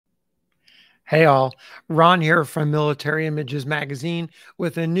Hey all, Ron here from Military Images Magazine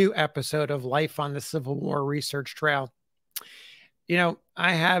with a new episode of Life on the Civil War Research Trail.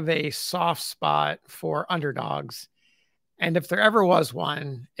 I have a soft spot for underdogs, and if there ever was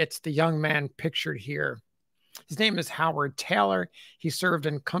one, it's the young man pictured here. His name is Howard Taylor. He served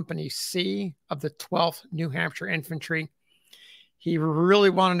in Company C of the 12th New Hampshire Infantry. He really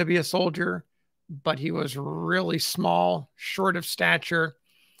wanted to be a soldier, but he was really small, short of stature,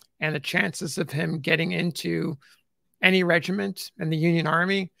 and the chances of him getting into any regiment in the Union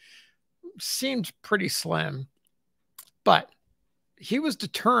Army seemed pretty slim. But he was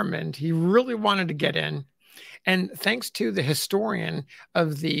determined. He really wanted to get in. And thanks to the historian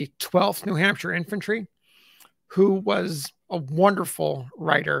of the 12th New Hampshire Infantry, who was a wonderful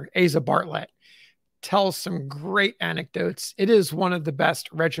writer, Asa Bartlett, tells some great anecdotes. It is one of the best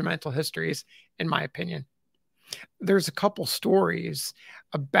regimental histories, in my opinion. There's a couple stories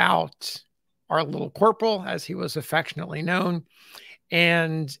about our Little Corporal, as he was affectionately known,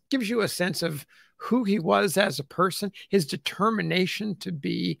 and gives you a sense of who he was as a person, his determination to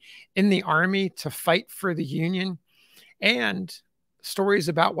be in the Army, to fight for the Union, and stories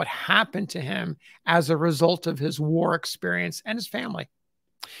about what happened to him as a result of his war experience and his family.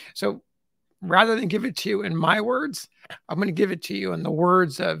 So rather than give it to you in my words, I'm going to give it to you in the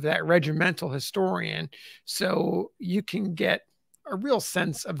words of that regimental historian so you can get a real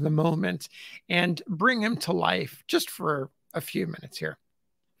sense of the moment and bring him to life just for a few minutes here.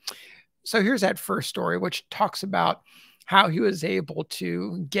 So here's that first story, which talks about how he was able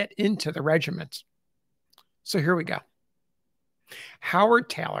to get into the regiment. So here we go. Howard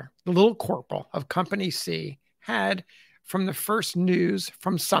Taylor, the Little Corporal of Company C, had, from the first news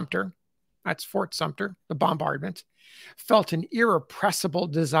from Sumter, that's Fort Sumter, the bombardment, felt an irrepressible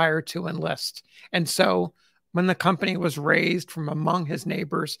desire to enlist. And so when the company was raised from among his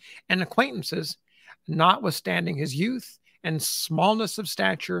neighbors and acquaintances, notwithstanding his youth and smallness of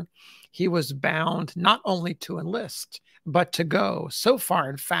stature, he was bound not only to enlist, but to go so far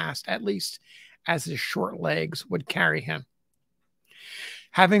and fast, at least, as his short legs would carry him.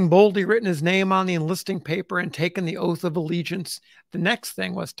 Having boldly written his name on the enlisting paper and taken the oath of allegiance, the next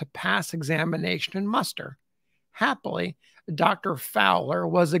thing was to pass examination and muster. Happily, Dr. Fowler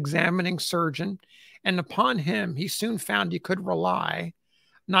was examining surgeon, and upon him he soon found he could rely,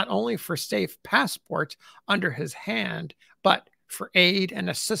 not only for safe passport under his hand, but for aid and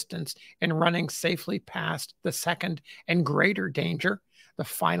assistance in running safely past the second and greater danger, the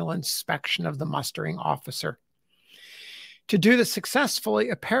final inspection of the mustering officer. To do this successfully,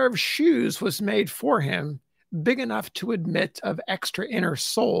 a pair of shoes was made for him, big enough to admit of extra inner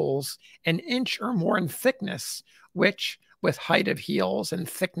soles, an inch or more in thickness, which, with height of heels and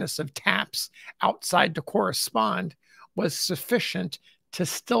thickness of taps outside to correspond, was sufficient to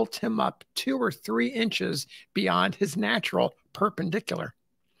stilt him up 2 or 3 inches beyond his natural perpendicular.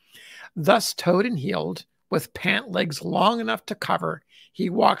 Thus toed and heeled, with pant legs long enough to cover, he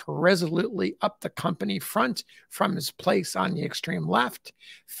walked resolutely up the company front from his place on the extreme left,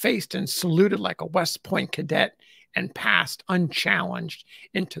 faced and saluted like a West Point cadet, and passed unchallenged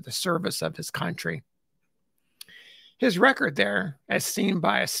into the service of his country. His record there, as seen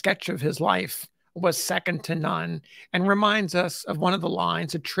by a sketch of his life, was second to none and reminds us of one of the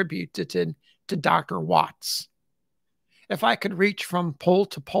lines attributed to Dr. Watts. If I could reach from pole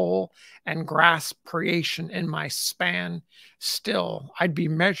to pole and grasp creation in my span, still I'd be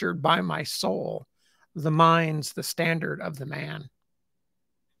measured by my soul. The mind's the standard of the man.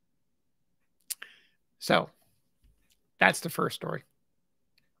 So that's the first story.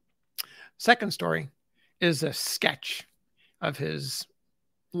 Second story is a sketch of his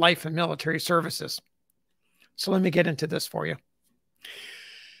life and military services. So let me get into this for you.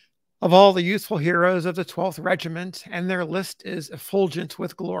 Of all the youthful heroes of the 12th Regiment, and their list is effulgent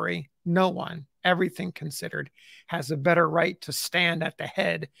with glory, no one, everything considered, has a better right to stand at the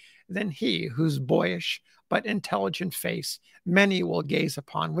head than he whose boyish but intelligent face many will gaze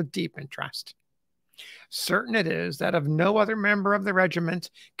upon with deep interest. Certain it is that of no other member of the regiment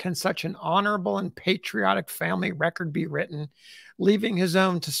can such an honorable and patriotic family record be written, leaving his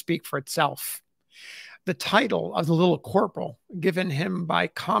own to speak for itself. The title of the Little Corporal, given him by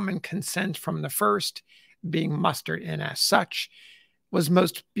common consent from the first, being mustered in as such, was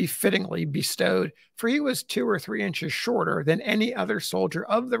most befittingly bestowed, for he was 2 or 3 inches shorter than any other soldier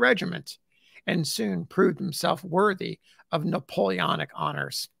of the regiment, and soon proved himself worthy of Napoleonic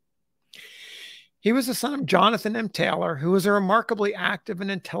honors. He was the son of Jonathan M. Taylor, who was a remarkably active and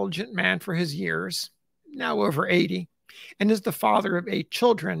intelligent man for his years, now over 80, and is the father of 8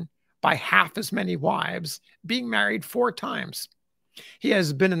 children, by half as many wives, being married 4 times. He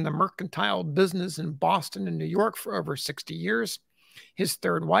has been in the mercantile business in Boston and New York for over 60 years. His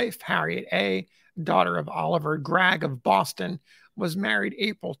third wife, Harriet A., daughter of Oliver Gregg of Boston, was married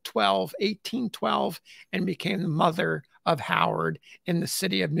April 12, 1812, and became the mother of Howard in the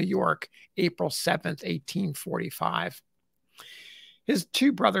city of New York, April 7th, 1845. His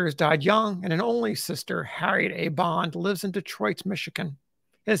two brothers died young, and an only sister, Harriet A. Bond, lives in Detroit, Michigan.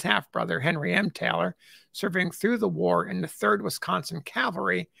 His half-brother, Henry M. Taylor, serving through the war in the 3rd Wisconsin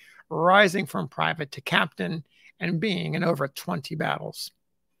Cavalry, rising from private to captain and being in over 20 battles.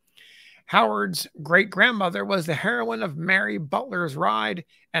 Howard's great-grandmother was the heroine of Mary Butler's Ride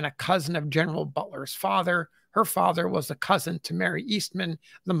and a cousin of General Butler's father. Her father was a cousin to Mary Eastman,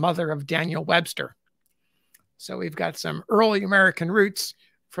 the mother of Daniel Webster. So we've got some early American roots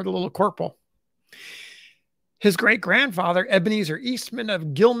for the Little Corporal. His great-grandfather, Ebenezer Eastman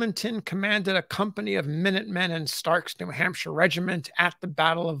of Gilmanton, commanded a company of Minutemen in Stark's New Hampshire Regiment at the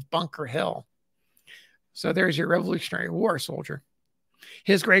Battle of Bunker Hill. So there's your Revolutionary War soldier.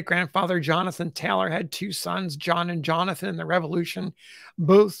 His great-grandfather, Jonathan Taylor, had 2 sons, John and Jonathan, in the Revolution,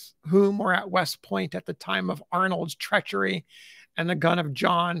 both whom were at West Point at the time of Arnold's treachery, and the gun of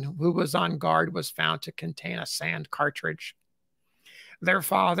John, who was on guard, was found to contain a sand cartridge. Their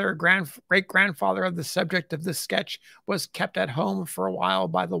father, great-grandfather of the subject of this sketch, was kept at home for a while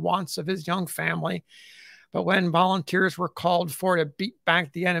by the wants of his young family, but when volunteers were called for to beat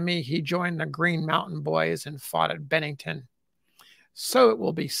back the enemy, he joined the Green Mountain Boys and fought at Bennington. So it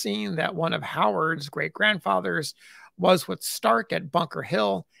will be seen that one of Howard's great-grandfathers was with Stark at Bunker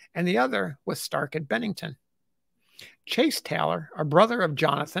Hill and the other with Stark at Bennington. Chase Taylor, a brother of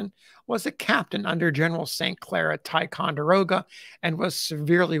Jonathan, was a captain under General St. Clair at Ticonderoga and was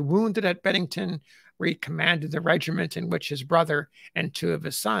severely wounded at Bennington, where he commanded the regiment in which his brother and 2 of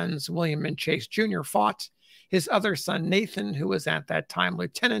his sons, William and Chase Jr., fought. His other son, Nathan, who was at that time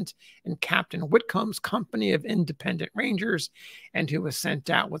lieutenant in Captain Whitcomb's company of Independent Rangers, and who was sent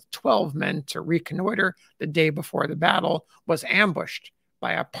out with 12 men to reconnoiter the day before the battle, was ambushed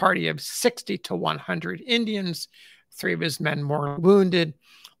by a party of 60 to 100 Indians. 3 of his men were wounded.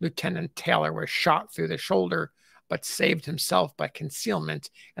 Lieutenant Taylor was shot through the shoulder, but saved himself by concealment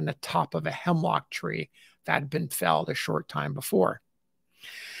in the top of a hemlock tree that had been felled a short time before.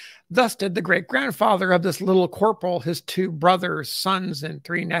 Thus did the great-grandfather of this Little Corporal, his 2 brothers, sons, and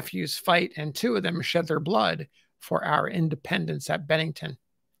 3 nephews fight, and 2 of them shed their blood for our independence at Bennington.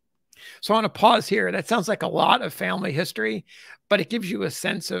 So I want to pause here. That sounds like a lot of family history, but it gives you a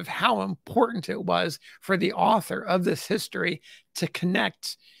sense of how important it was for the author of this history to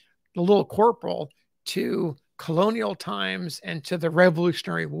connect the Little Corporal to colonial times and to the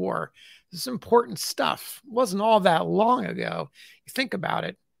Revolutionary War. This is important stuff. It wasn't all that long ago. You think about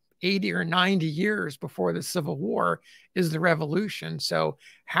it, 80 or 90 years before the Civil War is the Revolution. So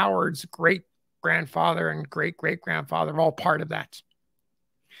Howard's great-grandfather and great-great-grandfather are all part of that.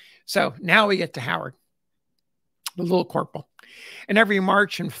 So now we get to Howard, the Little Corporal. In every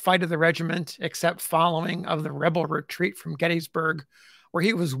march and fight of the regiment, except following of the rebel retreat from Gettysburg, where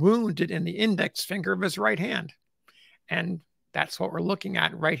he was wounded in the index finger of his right hand. And that's what we're looking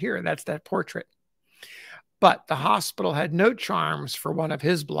at right here. That's that portrait. But the hospital had no charms for one of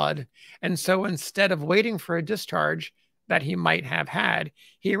his blood, and so instead of waiting for a discharge that he might have had,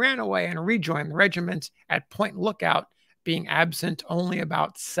 he ran away and rejoined the regiment at Point Lookout, being absent only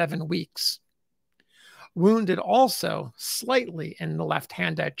about 7 weeks. Wounded also slightly in the left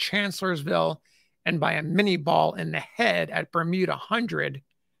hand at Chancellorsville and by a mini ball in the head at Bermuda 100,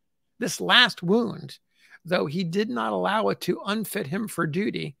 this last wound, though he did not allow it to unfit him for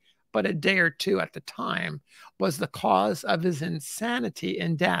duty, but a day or 2 at the time, was the cause of his insanity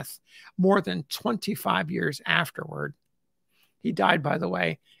and death more than 25 years afterward. He died, by the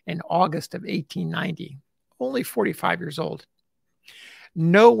way, in August of 1890, only 45 years old.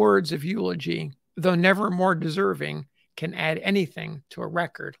 No words of eulogy, though never more deserving, can add anything to a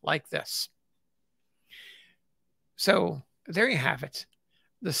record like this. So there you have it.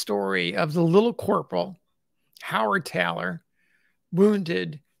 The story of the Little Corporal, Howard Taylor,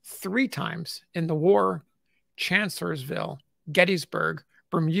 wounded 3 times in the war, Chancellorsville, Gettysburg,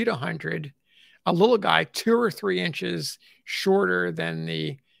 Bermuda 100, a little guy 2 or 3 inches shorter than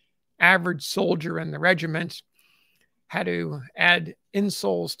the average soldier in the regiment, had to add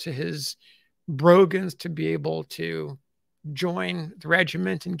insoles to his brogans to be able to join the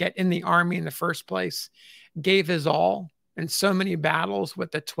regiment and get in the army in the first place, gave his all in so many battles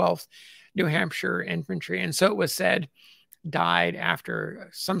with the 12th New Hampshire Infantry, and so it was said died after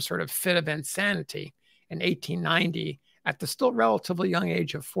some sort of fit of insanity in 1890 at the still relatively young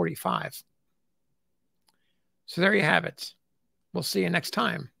age of 45. So there you have it. We'll see you next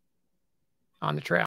time on the trail.